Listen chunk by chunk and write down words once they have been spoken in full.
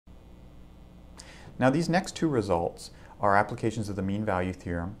Now these next two results are applications of the mean value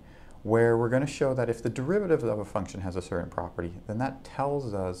theorem, where we're going to show that if the derivative of a function has a certain property, then that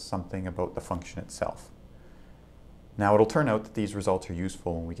tells us something about the function itself. Now it'll turn out that these results are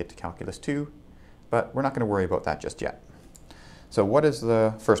useful when we get to Calculus 2, but we're not going to worry about that just yet. So what is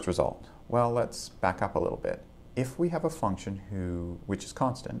the first result? Well, let's back up a little bit. If we have a function which is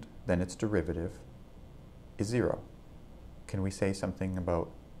constant, then its derivative is 0. Can we say something about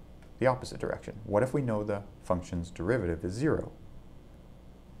the opposite direction? What if we know the function's derivative is 0?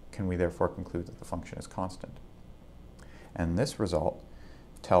 Can we therefore conclude that the function is constant? And this result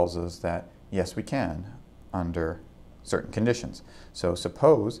tells us that yes, we can under certain conditions. So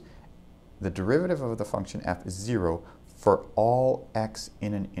suppose the derivative of the function f is 0 for all x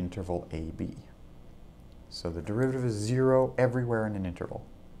in an interval ab. So the derivative is 0 everywhere in an interval.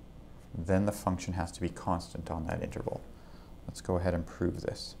 Then the function has to be constant on that interval. Let's go ahead and prove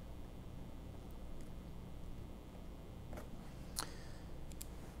this.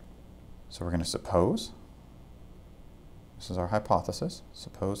 So we're going to suppose, this is our hypothesis,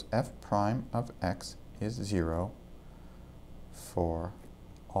 suppose f prime of x is 0 for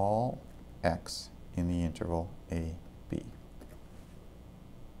all x in the interval a, b.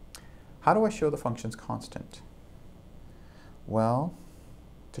 How do I show the function's constant? Well,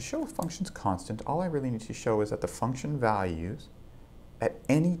 to show a function's constant, all I really need to show is that the function values at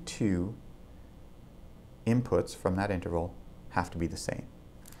any two inputs from that interval have to be the same.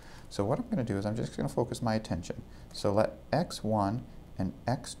 So what I'm going to do is I'm just going to focus my attention. So let x1 and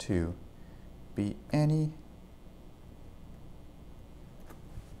x2 be any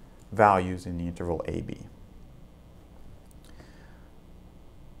values in the interval ab.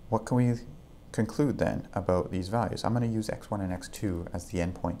 What can we conclude then about these values? I'm going to use x1 and x2 as the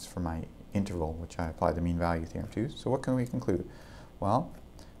endpoints for my interval, which I apply the mean value theorem to. So what can we conclude? Well,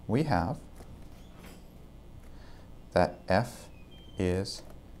 we have that f is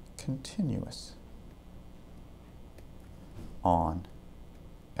continuous on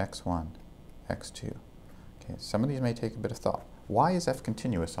x1, x2. Okay, some of these may take a bit of thought. Why is f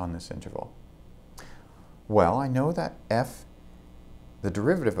continuous on this interval? Well, I know that the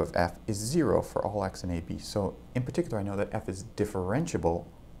derivative of f is 0 for all x in ab. So in particular, I know that f is differentiable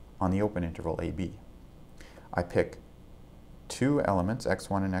on the open interval ab. I pick two elements,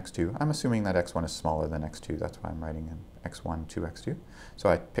 x1 and x2. I'm assuming that x1 is smaller than x2. That's why I'm writing in x1 to x2. So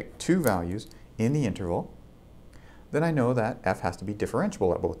I pick two values in the interval. Then I know that f has to be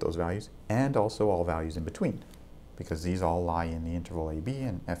differentiable at both those values and also all values in between, because these all lie in the interval ab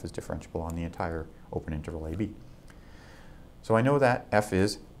and f is differentiable on the entire open interval ab. So I know that f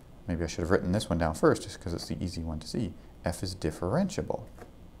is, maybe I should have written this one down first just because it's the easy one to see, f is differentiable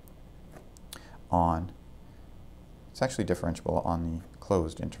on, it's actually differentiable on the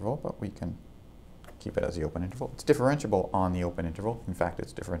closed interval, but we can keep it as the open interval. It's differentiable on the open interval. In fact,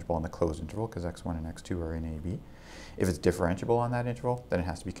 it's differentiable on the closed interval because x1 and x2 are in ab. If it's differentiable on that interval, then it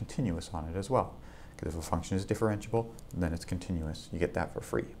has to be continuous on it as well. Because if a function is differentiable, then it's continuous. You get that for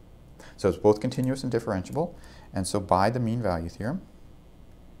free. So it's both continuous and differentiable. And so by the mean value theorem,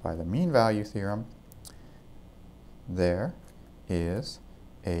 there is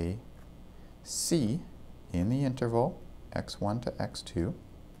a c in the interval x1 to x2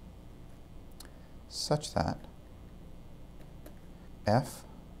 such that f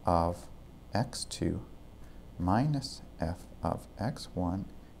of x2 minus f of x1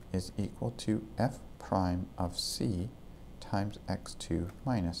 is equal to f prime of c times x2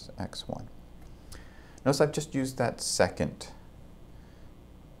 minus x1. Notice I've just used that second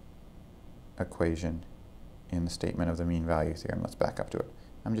equation in the statement of the mean value theorem. Let's back up to it.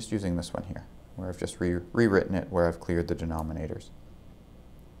 I'm just using this one here, where I've just rewritten it, where I've cleared the denominators.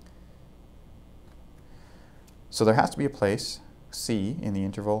 So there has to be a place, c, in the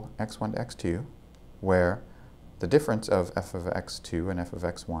interval x1 to x2, where the difference of f of x2 and f of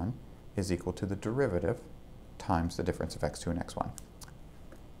x1 is equal to the derivative times the difference of x2 and x1.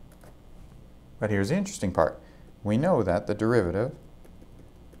 But here's the interesting part. We know that the derivative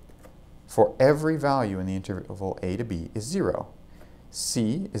for every value in the interval a to b is 0.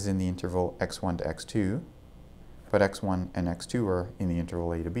 c is in the interval x1 to x2, but x1 and x2 are in the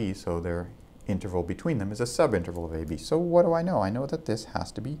interval a to b, so their interval between them is a subinterval of ab. So what do I know? I know that this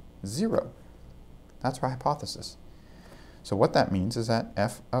has to be 0. That's our hypothesis. So what that means is that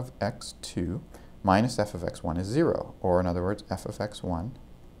f of x2 minus f of x1 is 0, or in other words, f of x1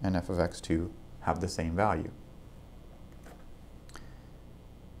 and f of x2 have the same value.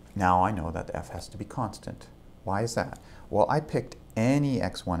 Now I know that f has to be constant. Why is that? Well, I picked any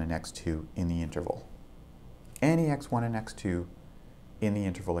x1 and x2 in the interval. Any x1 and x2 in the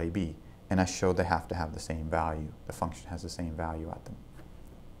interval ab. and I showed they have to have the same value. The function has the same value at them.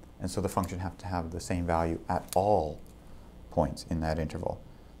 And so the function have to have the same value at all points in that interval.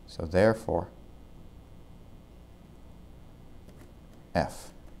 So therefore,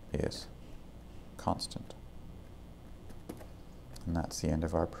 f is constant. And that's the end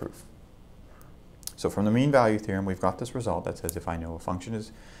of our proof. So from the mean value theorem, we've got this result that says if I know a function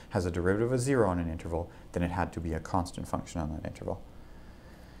has a derivative of 0 on an interval, then it had to be a constant function on that interval.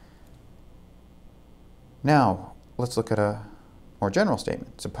 Now, let's look at a more general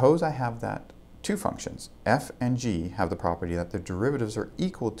statement. Suppose I have that two functions, f and g, have the property that their derivatives are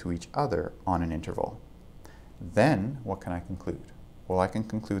equal to each other on an interval. Then, what can I conclude? Well, I can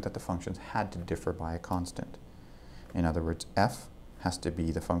conclude that the functions had to differ by a constant. In other words, f has to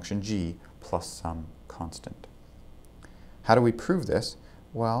be the function g plus some constant. How do we prove this?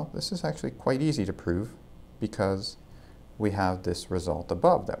 Well, this is actually quite easy to prove because we have this result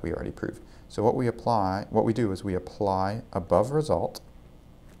above that we already proved. So what we do is we apply above result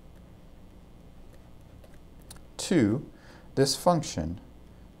to this function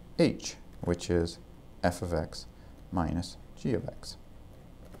h, which is f of x minus g of x.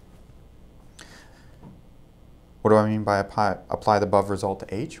 What do I mean by apply the above result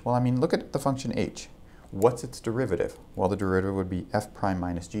to h? Well, I mean, look at the function h. What's its derivative? Well, the derivative would be f prime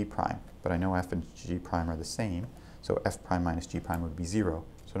minus g prime, but I know f and g prime are the same, so f prime minus g prime would be 0.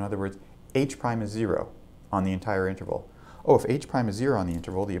 So in other words, h prime is 0 on the entire interval. Oh, if h prime is 0 on the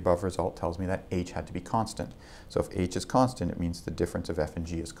interval, the above result tells me that h had to be constant. So if h is constant, it means the difference of f and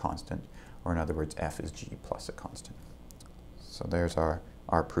g is constant, or in other words, f is g plus a constant. So there's our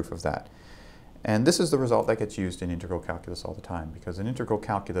proof of that. And this is the result that gets used in integral calculus all the time, because in integral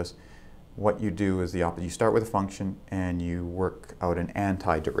calculus, what you do is the opposite. You start with a function and you work out an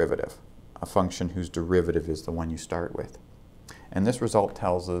antiderivative, a function whose derivative is the one you start with. And this result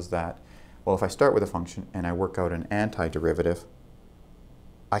tells us that, well, if I start with a function and I work out an antiderivative,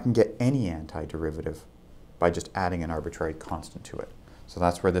 I can get any antiderivative by just adding an arbitrary constant to it. So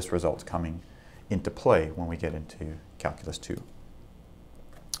that's where this result's coming into play when we get into calculus 2.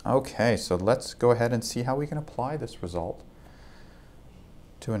 Okay, so let's go ahead and see how we can apply this result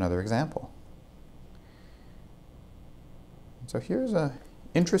to another example. So here's an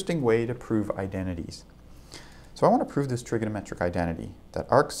interesting way to prove identities. So I want to prove this trigonometric identity, that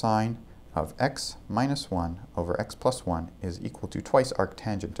arcsine of x minus 1 over x plus 1 is equal to twice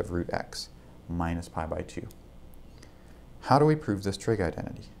arctangent of root x minus pi by 2. How do we prove this trig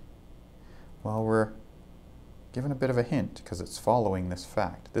identity? Well, we're given a bit of a hint because it's following this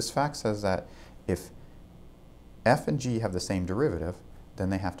fact. This fact says that if f and g have the same derivative, then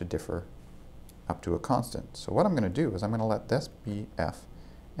they have to differ up to a constant. So what I'm going to do is I'm going to let this be f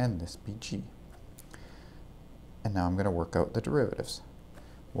and this be g. And now I'm going to work out the derivatives.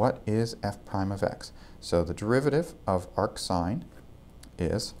 What is f prime of x? So the derivative of arcsine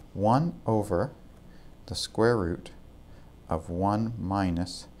is 1 over the square root of 1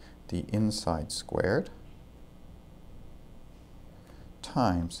 minus the inside squared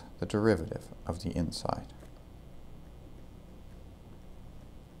times the derivative of the inside.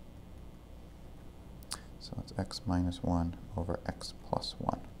 So that's x minus 1 over x plus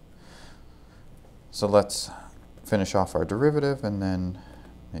 1. So let's finish off our derivative and then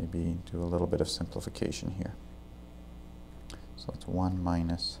maybe do a little bit of simplification here. So it's 1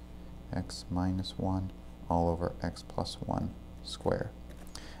 minus x minus 1 all over x plus 1 squared.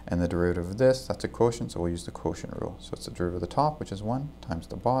 And the derivative of this, that's a quotient, so we'll use the quotient rule. So it's the derivative of the top, which is 1, times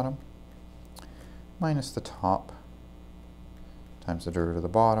the bottom, minus the top, times the derivative of the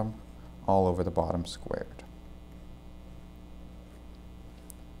bottom, all over the bottom squared.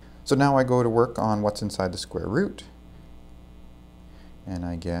 So now I go to work on what's inside the square root, and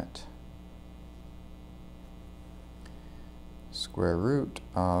I get square root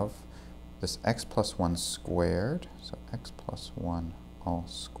of this x plus 1 squared, so x plus 1 all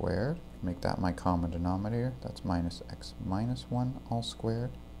squared, make that my common denominator, that's minus x minus 1 all squared,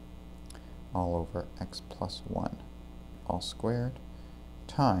 all over x plus 1 all squared,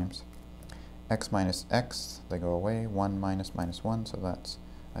 times x minus x, they go away, 1 minus minus 1, so that's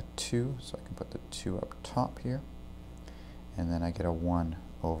a 2, so I can put the 2 up top here, and then I get a 1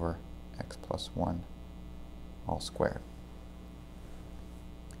 over x plus 1 all squared.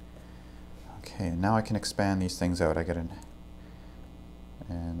 Okay, now I can expand these things out. I get an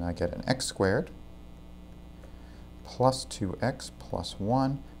x squared plus 2x plus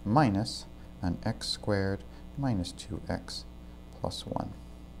 1 minus an x squared minus 2x plus 1.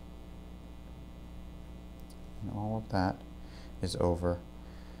 And all of that is over,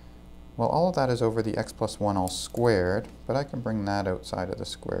 well, all of that is over the x plus 1 all squared, but I can bring that outside of the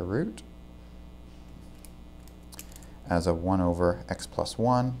square root, as a 1 over x plus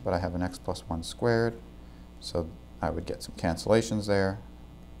 1, but I have an x plus 1 squared, so I would get some cancellations there.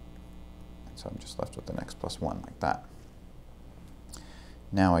 And so I'm just left with an x plus 1 like that.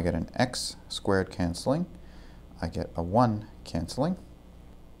 Now I get an x squared canceling. I get a 1 canceling.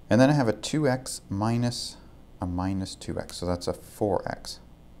 And then I have a 2x minus a minus 2x, so that's a 4x.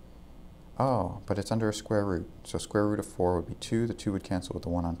 Oh, but it's under a square root. So square root of 4 would be 2. The 2 would cancel with the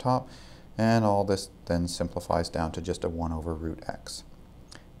 1 on top. And all this then simplifies down to just a 1 over root x.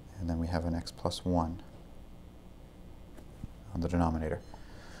 And then we have an x plus 1 on the denominator.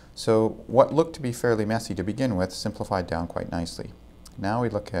 So what looked to be fairly messy to begin with simplified down quite nicely. Now we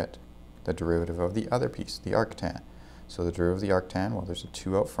look at the derivative of the other piece, the arctan. So the derivative of the arctan, well, there's a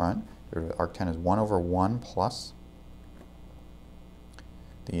 2 out front. The derivative of arctan is 1 over 1 plus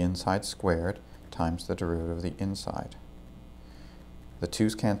the inside squared times the derivative of the inside. The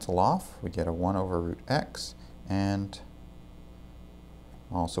 2's cancel off. We get a 1 over root x and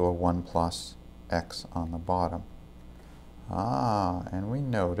also a 1 plus x on the bottom. Ah, and we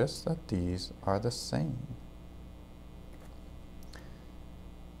notice that these are the same.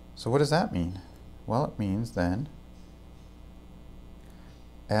 So what does that mean? Well, it means then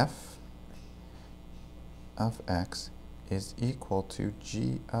f of x is equal to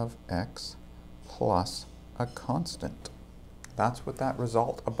g of x plus a constant. That's what that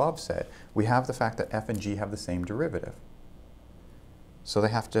result above said. We have the fact that f and g have the same derivative. So they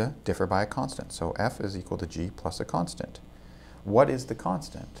have to differ by a constant. So f is equal to g plus a constant. What is the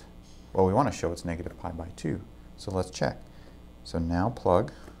constant? Well, we want to show it's negative pi by 2. So let's check. So now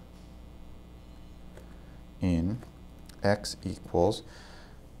plug in x equals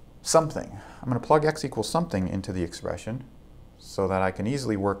something. I'm going to plug x equals something into the expression so that I can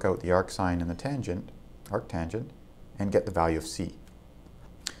easily work out the arcsine and the tangent, arctangent, and get the value of c.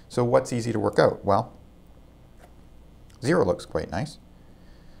 So what's easy to work out? Well, 0 looks quite nice.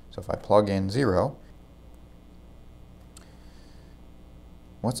 So if I plug in 0,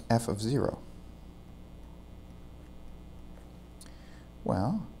 what's f of 0?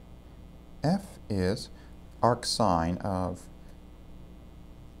 Well, f is arcsine of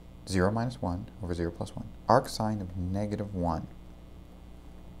 0 minus 1 over 0 plus 1. Arcsine of negative 1.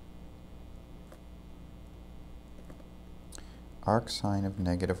 Arcsine of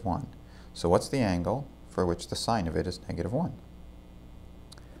negative 1. So what's the angle for which the sine of it is negative 1?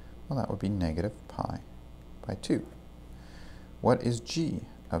 Well, that would be negative pi by 2. What is g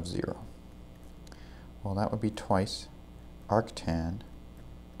of 0? Well, that would be twice arctan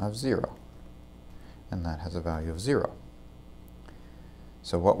of 0. And that has a value of 0.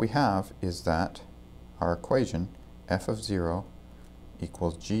 So what we have is that our equation f of 0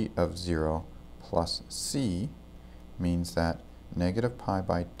 equals g of 0 plus c means that negative pi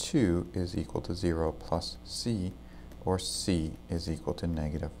by 2 is equal to 0 plus c, or c is equal to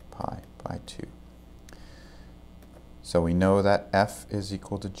negative pi by 2. So we know that f is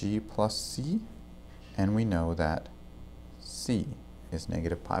equal to g plus c, and we know that c is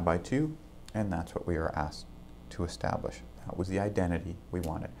negative pi by 2, and that's what we are asked to establish. That was the identity we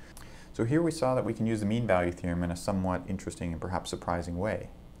wanted. So here we saw that we can use the mean value theorem in a somewhat interesting and perhaps surprising way.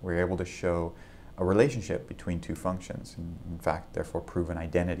 We're able to show a relationship between two functions, and in fact, therefore prove an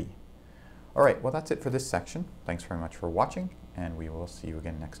identity. All right, well, that's it for this section. Thanks very much for watching, and we will see you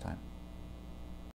again next time.